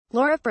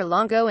Laura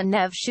Perlongo and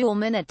Nev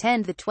Schulman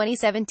attend the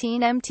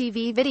 2017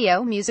 MTV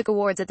Video Music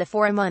Awards at the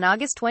Forum on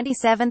August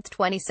 27,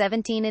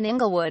 2017 in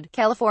Inglewood,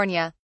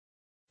 California.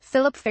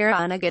 Philip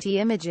Farah Getty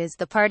Images.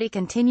 The party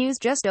continues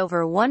just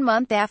over 1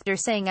 month after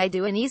saying I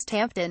do in East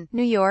Hampton,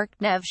 New York.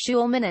 Nev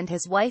Schulman and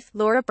his wife,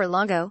 Laura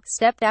Perlongo,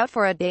 stepped out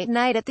for a date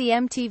night at the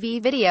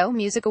MTV Video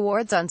Music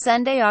Awards on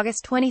Sunday,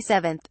 August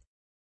 27.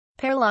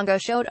 Perlongo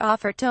showed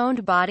off her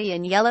toned body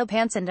in yellow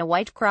pants and a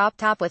white crop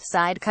top with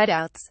side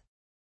cutouts.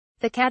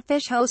 The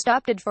Catfish host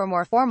opted for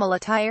more formal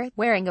attire,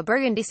 wearing a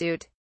burgundy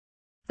suit.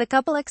 The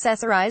couple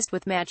accessorized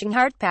with matching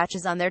heart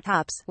patches on their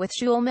tops, with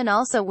Schulman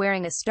also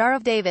wearing a Star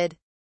of David.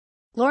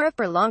 Laura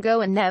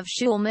Perlongo and Nev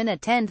Schulman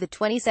attend the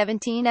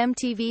 2017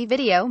 MTV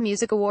Video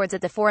Music Awards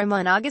at the Forum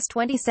on August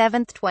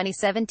 27,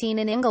 2017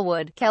 in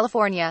Inglewood,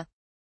 California.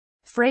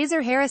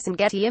 Fraser Harrison.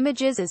 Getty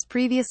Images. As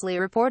previously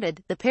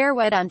reported, the pair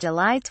wed on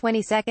July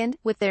 22,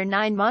 with their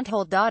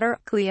 9-month-old daughter,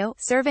 Cleo,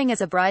 serving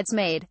as a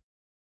bridesmaid.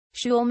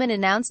 Schulman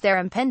announced their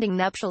impending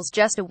nuptials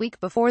just a week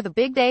before the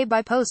big day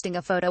by posting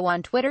a photo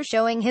on Twitter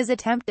showing his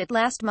attempt at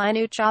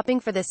last-minute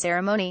shopping for the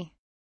ceremony.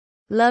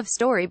 Love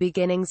story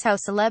beginnings. How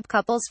celeb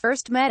couples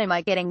first met. Am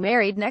I getting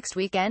married next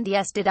weekend?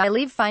 Yes. Did I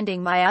leave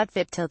finding my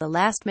outfit till the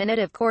last minute?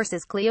 Of course.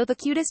 Is Cleo the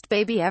cutest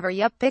baby ever?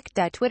 Yup.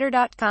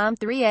 Pic.twitter.com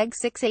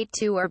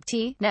 3egg682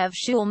 T. Nev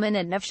Schulman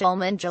and Nev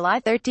Schulman.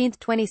 July 13,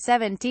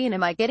 2017.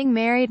 Am I getting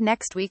married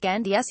next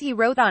weekend? Yes, he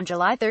wrote on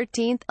July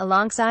 13,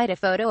 alongside a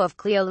photo of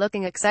Cleo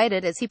looking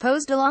excited as he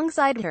posed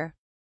alongside her.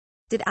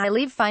 Did I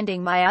leave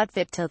finding my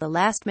outfit till the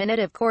last minute?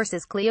 Of course.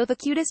 Is Cleo the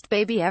cutest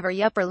baby ever?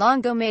 Yup.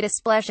 Perlongo made a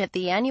splash at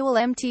the annual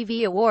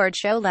MTV Award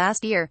show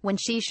last year, when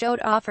she showed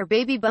off her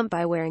baby bump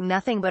by wearing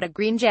nothing but a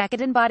green jacket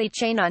and body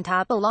chain on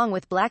top along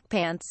with black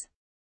pants.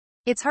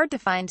 It's hard to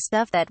find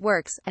stuff that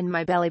works, and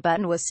my belly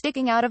button was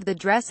sticking out of the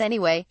dress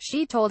anyway,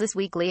 she told Us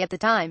Weekly at the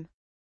time.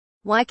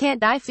 Why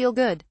can't I feel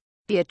good?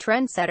 Be a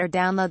trendsetter.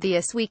 Download the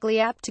Us Weekly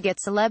app to get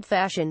celeb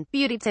fashion,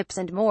 beauty tips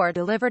and more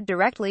delivered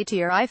directly to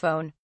your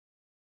iPhone.